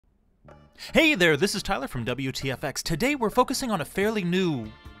Hey there, this is Tyler from WTFx. Today we're focusing on a fairly new,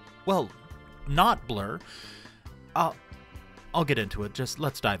 well, not blur. I'll get into it, just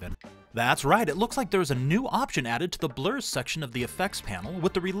let's dive in. That's right, it looks like there's a new option added to the blurs section of the effects panel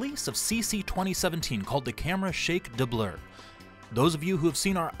with the release of CC 2017 called the Camera Shake Deblur. Those of you who have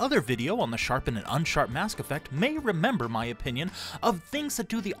seen our other video on the sharpen and unsharp mask effect may remember my opinion of things that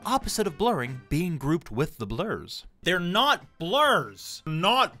do the opposite of blurring being grouped with the blurs. They're not blurs!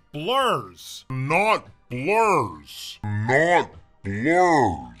 Not blurs! Not blurs. Not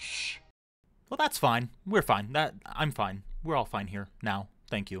blurs. Well, that's fine. We're fine. I'm fine. We're all fine here now.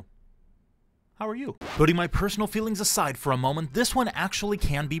 Thank you. How are you? Putting my personal feelings aside for a moment, this one actually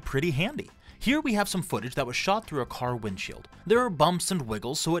can be pretty handy. Here we have some footage that was shot through a car windshield. There are bumps and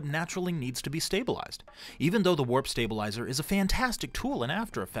wiggles, so it naturally needs to be stabilized. Even though the warp stabilizer is a fantastic tool in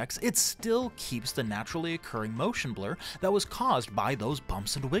After Effects, it still keeps the naturally occurring motion blur that was caused by those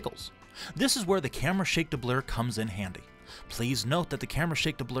bumps and wiggles. This is where the Camera Shake Deblur comes in handy. Please note that the Camera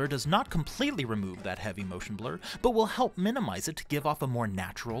Shake Deblur does not completely remove that heavy motion blur, but will help minimize it to give off a more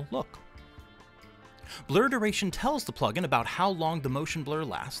natural look. Blur duration tells the plugin about how long the motion blur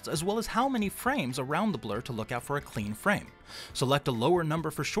lasts, as well as how many frames around the blur to look out for a clean frame. Select a lower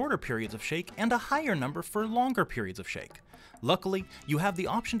number for shorter periods of shake and a higher number for longer periods of shake. Luckily, you have the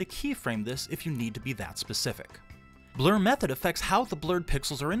option to keyframe this if you need to be that specific. Blur method affects how the blurred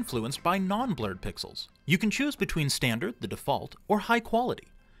pixels are influenced by non-blurred pixels. You can choose between standard, the default, or high quality.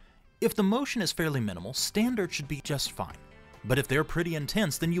 If the motion is fairly minimal, standard should be just fine. But if they're pretty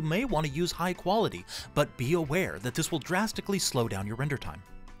intense, then you may want to use high quality, but be aware that this will drastically slow down your render time.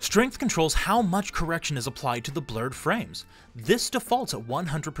 Strength controls how much correction is applied to the blurred frames. This defaults at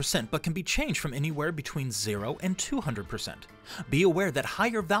 100% but can be changed from anywhere between 0 and 200%. Be aware that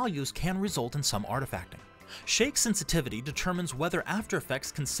higher values can result in some artifacting. Shake sensitivity determines whether After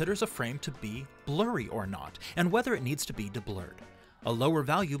Effects considers a frame to be blurry or not, and whether it needs to be deblurred. A lower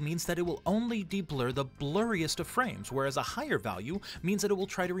value means that it will only deblur the blurriest of frames, whereas a higher value means that it will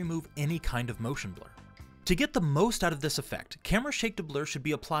try to remove any kind of motion blur. To get the most out of this effect, Camera Shake Deblur should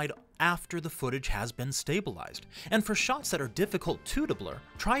be applied after the footage has been stabilized, and for shots that are difficult to deblur,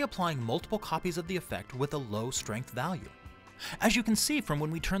 try applying multiple copies of the effect with a low strength value. As you can see from when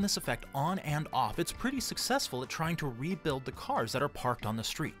we turn this effect on and off, it's pretty successful at trying to rebuild the cars that are parked on the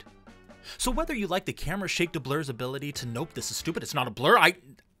street. So whether you like the Camera Shake Deblur's ability to nope, this is stupid, it's not a blur,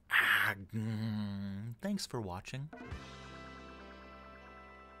 thanks for watching.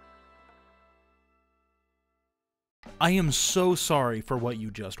 I am so sorry for what you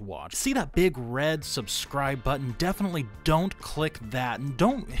just watched. See that big red subscribe button? Definitely don't click that, and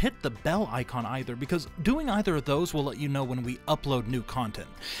don't hit the bell icon either, because doing either of those will let you know when we upload new content.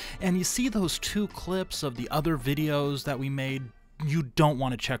 And you see those two clips of the other videos that we made? You don't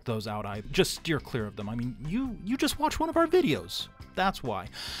want to check those out either. Just steer clear of them. I mean, you just watched one of our videos. That's why.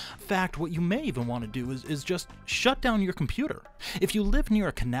 In fact, what you may even want to do is just shut down your computer. If you live near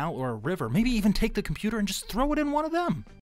a canal or a river, maybe even take the computer and just throw it in one of them.